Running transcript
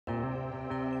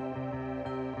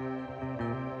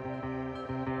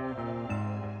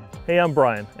Hey, I'm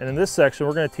Brian, and in this section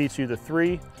we're going to teach you the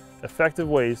 3 effective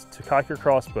ways to cock your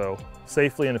crossbow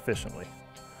safely and efficiently.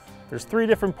 There's 3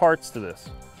 different parts to this.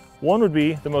 One would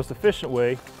be the most efficient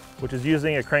way, which is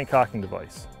using a crank cocking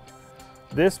device.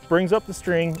 This brings up the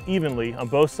string evenly on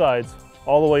both sides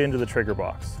all the way into the trigger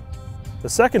box. The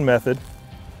second method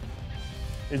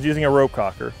is using a rope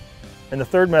cocker, and the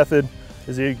third method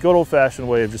is a good old-fashioned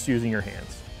way of just using your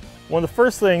hands. One of the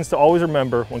first things to always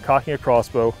remember when cocking a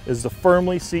crossbow is to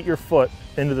firmly seat your foot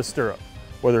into the stirrup.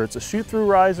 Whether it's a shoot-through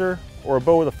riser or a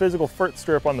bow with a physical foot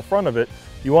stirrup on the front of it,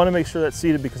 you want to make sure that's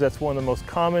seated because that's one of the most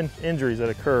common injuries that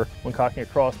occur when cocking a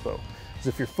crossbow. Because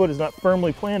if your foot is not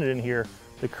firmly planted in here,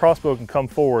 the crossbow can come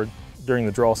forward during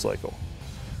the draw cycle.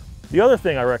 The other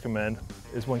thing I recommend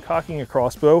is when cocking a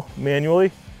crossbow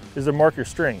manually is to mark your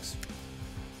strings.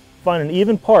 Find an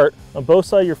even part on both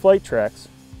sides of your flight tracks,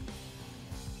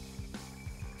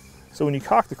 so when you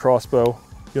cock the crossbow,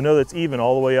 you'll know that it's even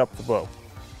all the way up the bow.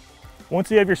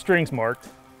 Once you have your strings marked,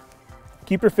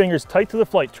 keep your fingers tight to the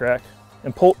flight track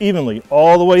and pull evenly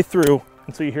all the way through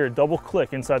until you hear a double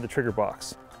click inside the trigger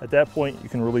box. At that point, you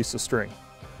can release the string.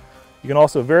 You can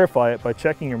also verify it by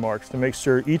checking your marks to make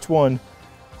sure each one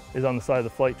is on the side of the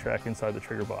flight track inside the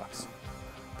trigger box.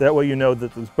 That way you know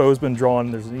that the bow's been drawn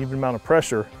and there's an even amount of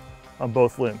pressure on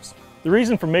both limbs. The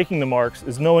reason for making the marks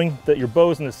is knowing that your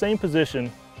bow is in the same position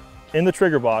in the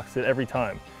trigger box at every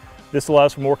time. This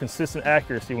allows for more consistent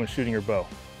accuracy when shooting your bow.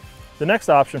 The next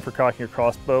option for cocking your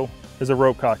crossbow is a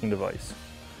rope cocking device.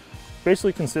 It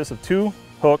basically consists of 2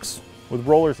 hooks with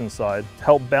rollers inside to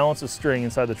help balance the string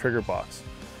inside the trigger box.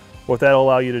 What that'll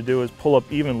allow you to do is pull up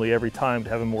evenly every time to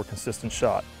have a more consistent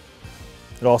shot.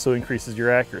 It also increases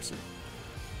your accuracy.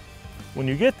 When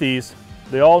you get these,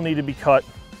 they all need to be cut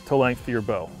to length for your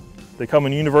bow. They come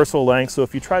in universal length, so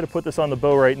if you try to put this on the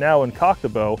bow right now and cock the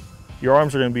bow, your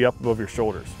arms are going to be up above your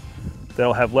shoulders.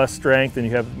 That'll have less strength and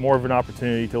you have more of an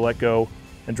opportunity to let go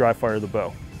and dry fire the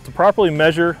bow. To properly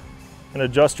measure and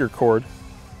adjust your cord,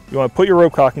 you want to put your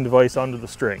rope cocking device onto the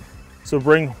string. So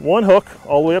bring one hook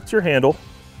all the way up to your handle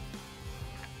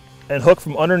and hook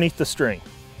from underneath the string.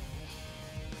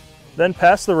 Then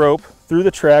pass the rope through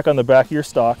the track on the back of your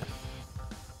stock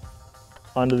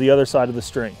onto the other side of the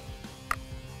string.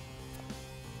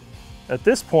 At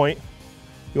this point,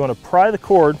 you want to pry the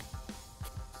cord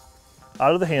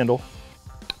out of the handle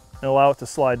and allow it to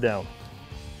slide down.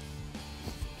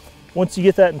 Once you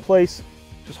get that in place,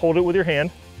 just hold it with your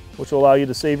hand, which will allow you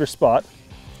to save your spot.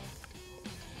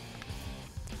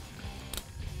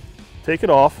 Take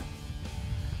it off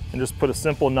and just put a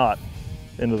simple knot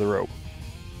into the rope.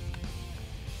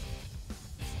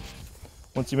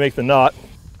 Once you make the knot,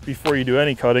 before you do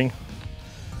any cutting,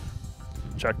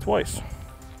 check twice.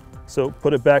 So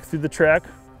put it back through the track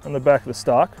on the back of the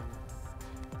stock,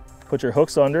 put your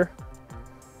hooks under,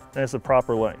 and it's the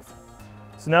proper length.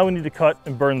 So now we need to cut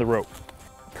and burn the rope.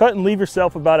 Cut and leave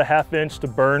yourself about a ½ inch to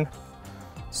burn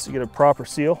so you get a proper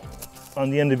seal on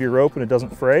the end of your rope and it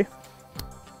doesn't fray.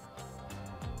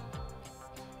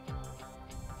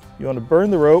 You want to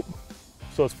burn the rope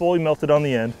so it's fully melted on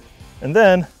the end, and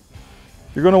then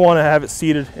you're going to want to have it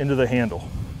seated into the handle.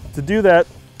 To do that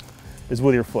is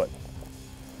with your foot.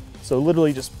 So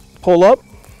literally just pull up,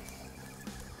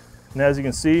 and as you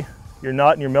can see, your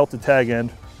knot and your melted tag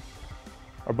end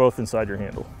are both inside your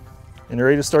handle. And you're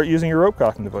ready to start using your rope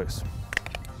cocking device.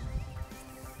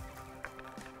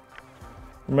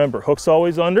 Remember, hook's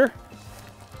always under.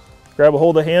 Grab a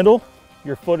hold of the handle.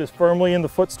 Your foot is firmly in the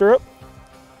foot stirrup.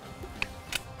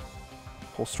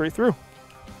 Pull straight through.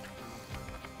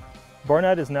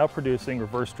 Barnett is now producing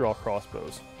reverse draw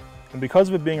crossbows. And because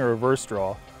of it being a reverse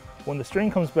draw, when the string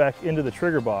comes back into the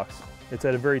trigger box, it's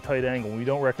at a very tight angle. We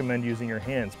don't recommend using your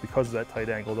hands because of that tight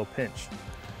angle, they'll pinch.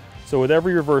 So with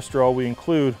every reverse draw, we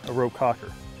include a rope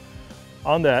cocker.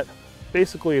 On that,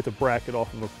 basically it's a bracket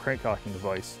off of a crank cocking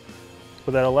device,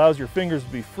 but that allows your fingers to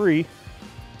be free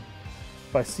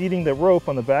by seating the rope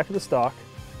on the back of the stock,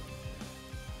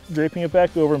 draping it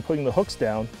back over and putting the hooks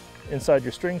down inside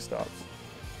your string stops.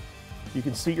 You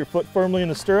can seat your foot firmly in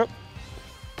the stirrup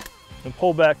and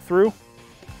pull back through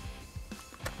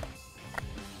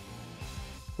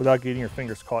without getting your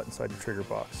fingers caught inside your trigger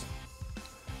box.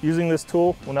 Using this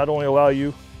tool will not only allow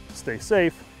you to stay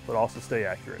safe, but also stay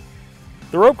accurate.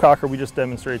 The rope cocker we just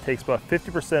demonstrated takes about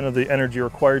 50% of the energy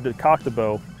required to cock the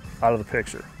bow out of the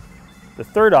picture. The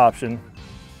third option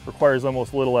requires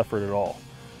almost little effort at all.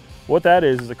 What that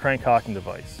is a crank cocking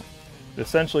device. It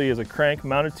essentially is a crank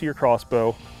mounted to your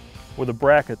crossbow with a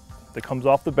bracket that comes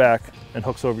off the back and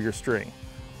hooks over your string.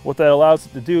 What that allows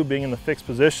it to do, being in the fixed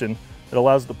position, it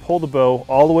allows it to pull the bow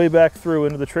all the way back through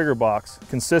into the trigger box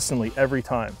consistently every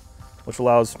time, which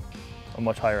allows a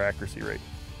much higher accuracy rate.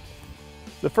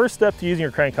 The first step to using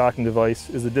your crank cocking device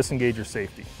is to disengage your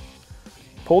safety.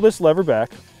 Pull this lever back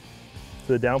to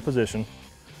the down position,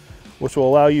 which will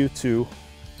allow you to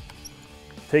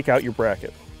take out your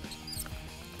bracket.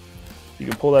 You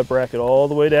can pull that bracket all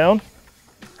the way down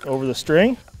over the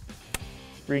string,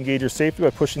 re-engage your safety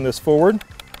by pushing this forward,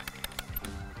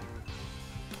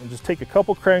 and just take a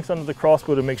couple cranks under the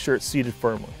crossbow to make sure it's seated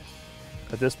firmly.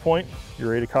 At this point,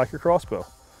 you're ready to cock your crossbow.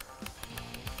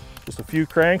 Just a few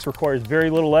cranks, requires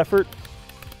very little effort.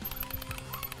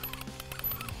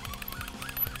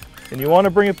 And you want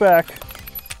to bring it back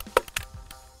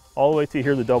all the way till you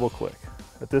hear the double click.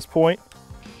 At this point,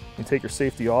 you can take your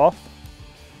safety off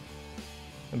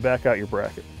and back out your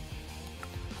bracket.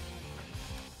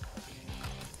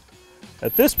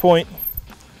 At this point,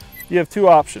 you have two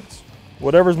options,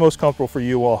 whatever's most comfortable for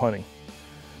you while hunting.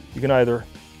 You can either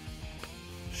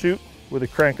shoot with a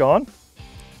crank on,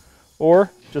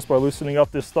 or just by loosening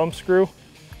up this thumb screw,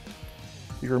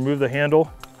 you can remove the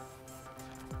handle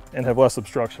and have less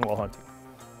obstruction while hunting.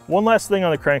 One last thing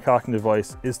on the crank cocking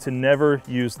device is to never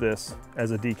use this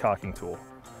as a decocking tool.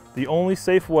 The only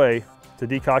safe way to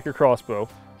decock your crossbow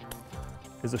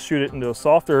is to shoot it into a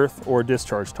soft earth or a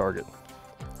discharge target.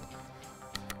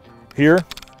 Here,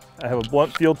 I have a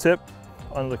blunt field tip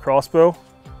on the crossbow,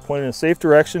 pointed in a safe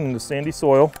direction into sandy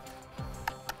soil,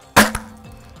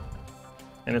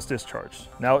 and it's discharged.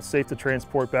 Now it's safe to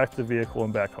transport back to the vehicle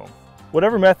and back home.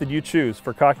 Whatever method you choose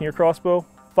for cocking your crossbow,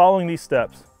 following these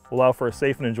steps will allow for a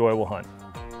safe and enjoyable hunt.